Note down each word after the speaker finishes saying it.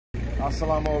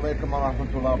Assalamu alaikum wa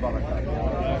rahmatullahi wa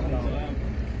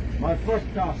barakatuh. My first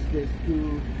task is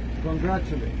to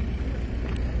congratulate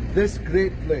this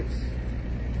great place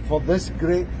for this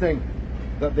great thing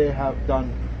that they have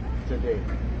done today.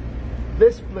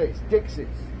 This place, Dixie's,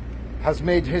 has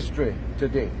made history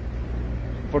today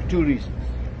for two reasons.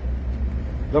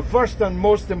 The first and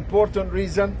most important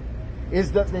reason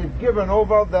is that they've given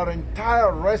over their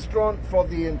entire restaurant for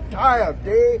the entire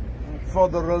day for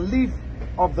the relief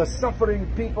of the suffering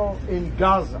people in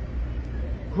Gaza,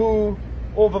 who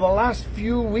over the last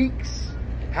few weeks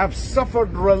have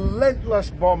suffered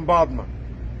relentless bombardment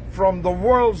from the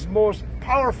world's most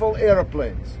powerful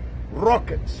airplanes,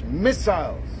 rockets,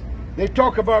 missiles. They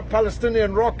talk about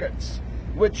Palestinian rockets,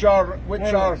 which are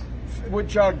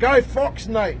Guy Fawkes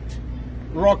Night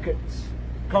rockets,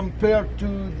 compared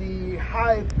to the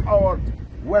high-powered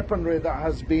weaponry that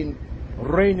has been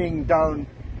raining down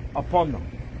upon them.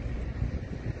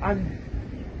 And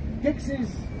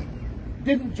Dixie's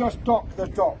didn't just talk the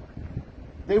talk,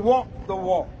 they walked the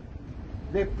walk.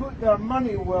 They put their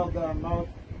money where their mouth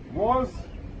was,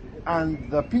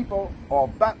 and the people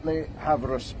of Batley have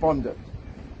responded.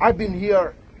 I've been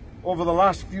here over the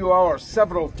last few hours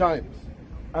several times,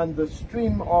 and the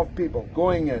stream of people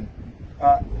going in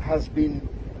has been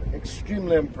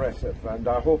extremely impressive, and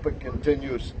I hope it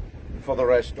continues for the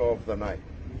rest of the night.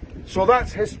 So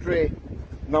that's history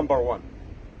number one.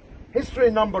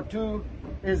 History number two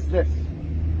is this.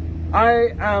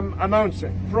 I am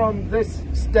announcing from this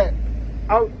step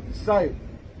outside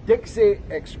Dixie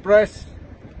Express,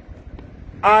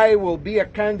 I will be a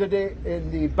candidate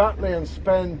in the Batley and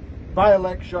Spen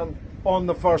by-election on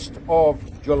the 1st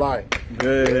of July.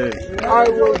 I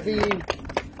will be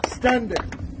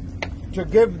standing to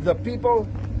give the people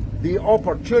the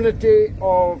opportunity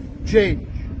of change.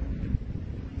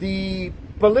 The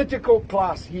political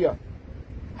class here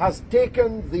has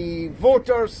taken the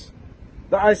voters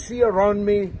that I see around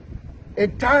me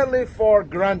entirely for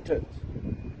granted.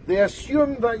 They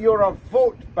assume that you're a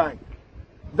vote bank,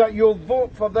 that you'll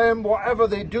vote for them whatever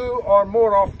they do, or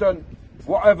more often,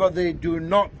 whatever they do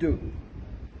not do.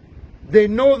 They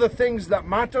know the things that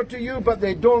matter to you, but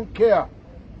they don't care.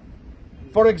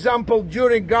 For example,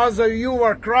 during Gaza, you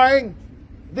were crying.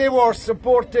 They were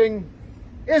supporting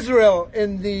Israel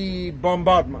in the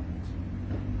bombardment.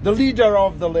 The leader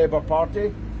of the Labour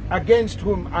Party, against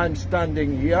whom I'm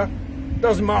standing here,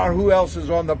 doesn't matter who else is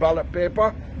on the ballot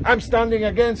paper, I'm standing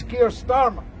against Keir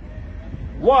Starmer.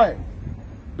 Why?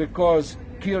 Because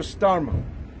Keir Starmer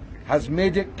has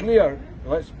made it clear,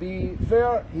 let's be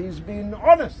fair, he's been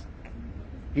honest.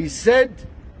 He said,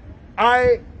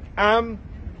 I am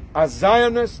a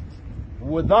Zionist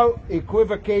without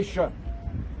equivocation.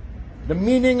 The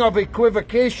meaning of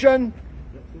equivocation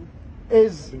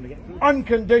is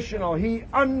unconditional. He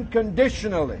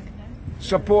unconditionally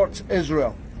supports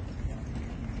Israel.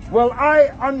 Well,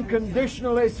 I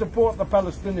unconditionally support the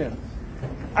Palestinians,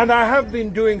 and I have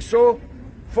been doing so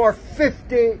for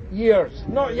 50 years.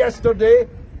 Not yesterday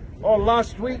or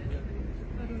last week,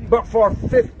 but for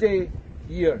 50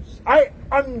 years. I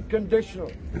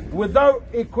unconditionally, without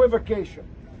equivocation,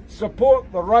 support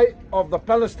the right of the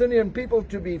Palestinian people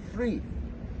to be free.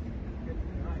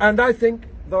 And I think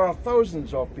there are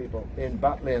thousands of people in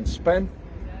Batley and Spen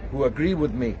who agree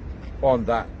with me on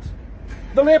that.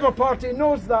 The Labour Party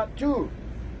knows that too,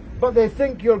 but they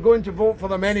think you're going to vote for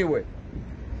them anyway.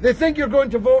 They think you're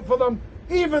going to vote for them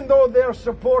even though they're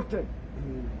supporting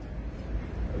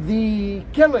the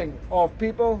killing of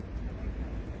people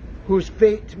whose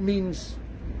fate means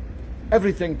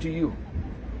everything to you.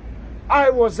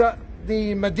 I was at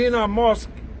the Medina Mosque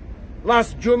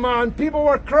last Jummah and people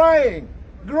were crying.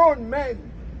 Grown men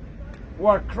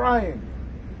were crying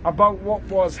about what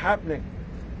was happening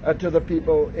to the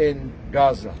people in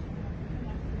Gaza.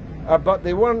 But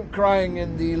they weren't crying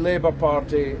in the Labour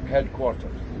Party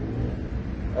headquarters.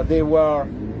 They were,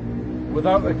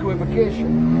 without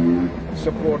equivocation,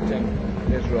 supporting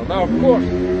Israel. Now, of course,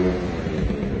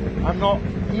 I'm not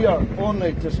here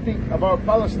only to speak about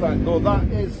Palestine, though that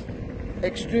is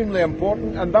extremely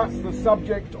important, and that's the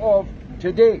subject of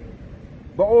today.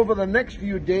 But over the next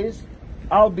few days,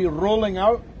 I'll be rolling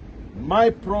out my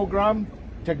program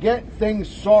to get things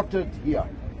sorted here,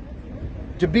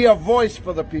 to be a voice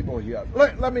for the people here.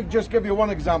 Let me just give you one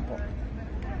example.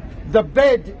 The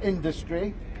bed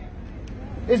industry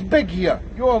is big here.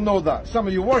 You all know that. Some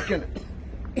of you work in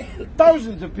it.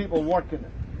 Thousands of people work in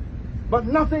it. But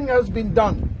nothing has been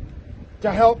done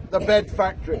to help the bed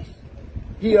factories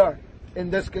here in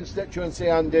this constituency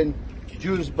and in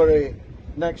Dewsbury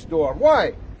next door.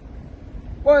 Why?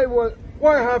 Why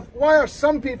are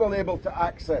some people able to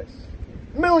access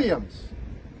millions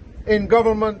in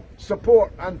government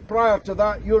support, and prior to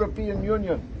that, European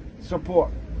Union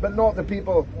support, but not the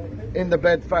people in the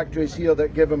bed factories here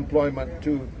that give employment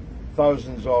to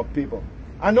thousands of people.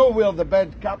 I know we're the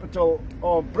bed capital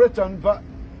of Britain, but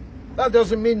that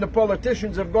doesn't mean the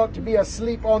politicians have got to be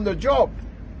asleep on the job.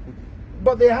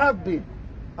 But they have been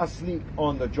asleep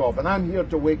on the job, and I'm here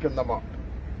to waken them up.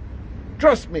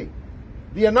 Trust me,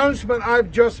 the announcement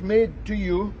I've just made to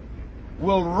you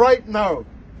will right now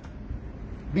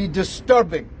be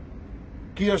disturbing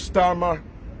Keir Starmer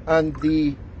and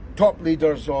the top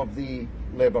leaders of the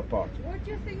Labour Party. What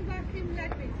do you think about Kim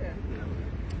Ledbetter?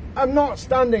 I'm not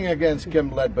standing against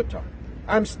Kim Ledbetter.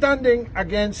 I'm standing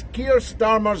against Keir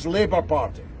Starmer's Labour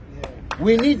Party.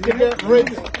 We need to get rid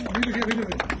of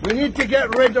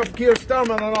Keir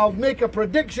Starmer, and I'll make a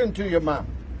prediction to you, ma'am.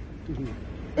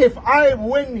 If I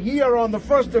win here on the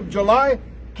 1st of July,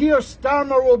 Keir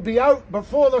Starmer will be out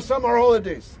before the summer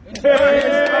holidays.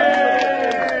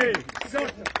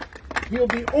 He'll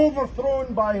be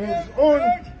overthrown by his own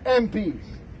MPs.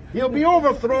 He'll be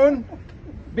overthrown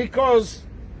because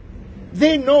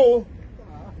they know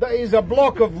that he's a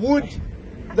block of wood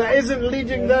that isn't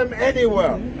leading them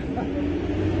anywhere.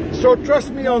 So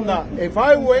trust me on that. If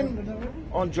I win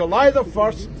on July the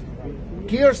 1st,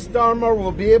 Keir Starmer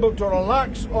will be able to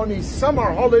relax on his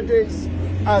summer holidays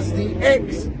as the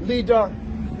ex-leader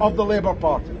of the Labour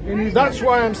Party. That's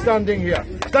why I'm standing here.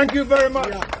 Thank you very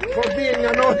much for being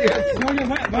an audience.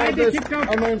 Why they kicked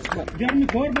out Jeremy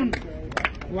Corbyn?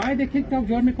 Why they kicked out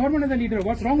Jeremy Corbyn as the leader?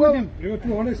 What's wrong with him? You were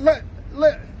too honest.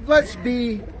 Let's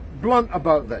be blunt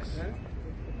about this.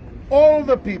 All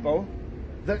the people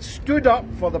that stood up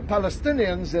for the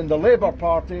Palestinians in the Labour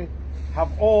Party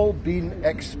have all been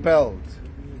expelled.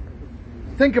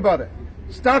 Think about it.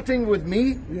 Starting with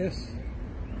me. Yes.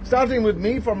 Starting with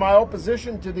me for my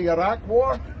opposition to the Iraq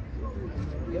War.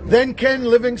 Then Ken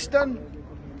Livingstone.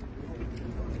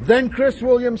 Then Chris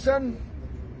Williamson.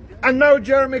 And now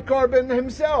Jeremy Corbyn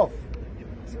himself.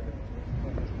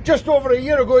 Just over a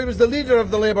year ago he was the leader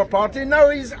of the Labour Party. Now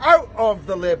he's out of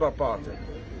the Labour Party.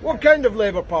 What kind of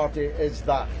Labour Party is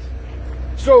that?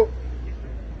 So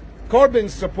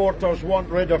Corbyn's supporters want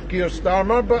rid of Keir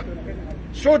Starmer, but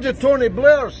so do Tony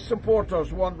Blair's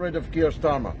supporters want rid of Keir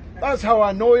Starmer. That's how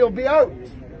I know he'll be out.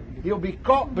 He'll be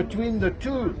caught between the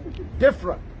two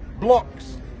different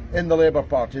blocks in the Labour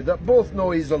Party that both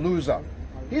know he's a loser.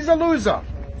 He's a loser,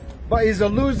 but he's a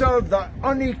loser that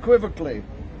unequivocally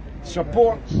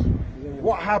supports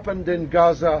what happened in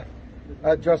Gaza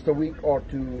just a week or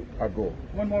two ago.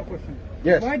 One more question.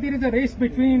 Yes. Why there is a race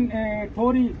between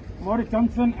Tory Boris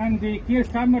Johnson and the Keir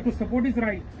Starmer to support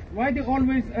Israel? Why they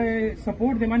always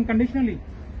support them unconditionally?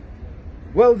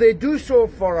 Well, they do so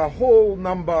for a whole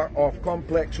number of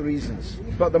complex reasons.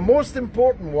 But the most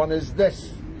important one is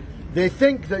this. They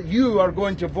think that you are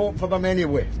going to vote for them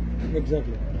anyway.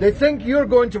 Exactly. They think you're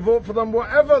going to vote for them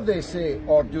whatever they say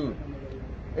or do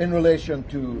in relation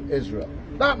to Israel.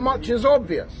 That much is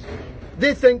obvious.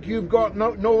 They think you've got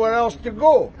nowhere else to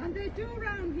go. And they do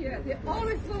around here. They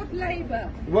always vote Labour.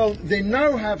 Well, they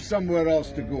now have somewhere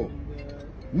else to go.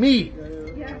 Me.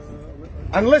 Yes.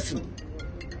 And listen,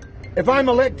 if I'm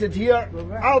elected here,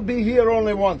 I'll be here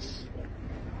only once.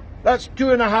 That's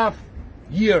 2.5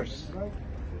 years.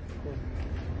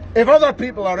 If other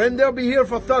people are in, they'll be here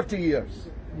for 30 years.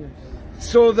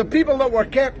 So the people that were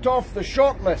kept off the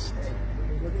shortlist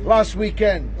last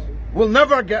weekend will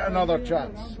never get another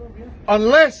chance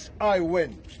unless I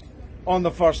win on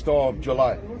the 1st of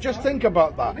July. Just think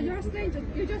about that. You're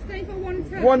just staying for one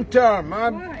term? One term.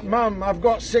 Ma'am, I've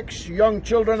got 6 young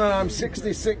children and I'm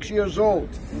 66 years old.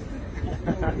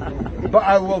 But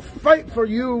I will fight for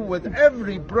you with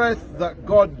every breath that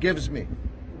God gives me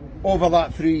over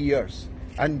that 3 years.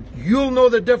 And you'll know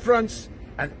the difference,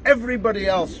 and everybody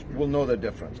else will know the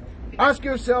difference. Ask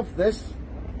yourself this.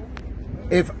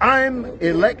 If I'm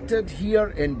elected here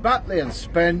in Batley and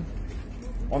Spen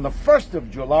on the 1st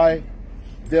of July,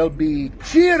 there'll be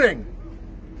cheering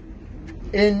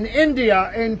in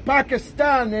India, in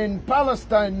Pakistan, in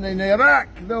Palestine, in Iraq.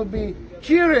 There'll be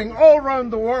cheering all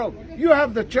around the world. You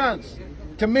have the chance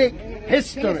to make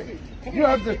history. You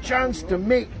have the chance to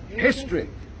make history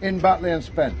in Batley and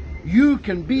Spen. You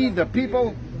can be the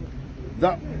people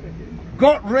that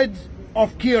got rid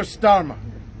of Keir Starmer.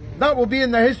 That will be in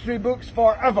the history books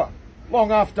forever,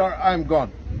 long after I'm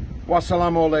gone.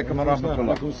 Wassalamu alaikum wa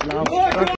rahmatullah.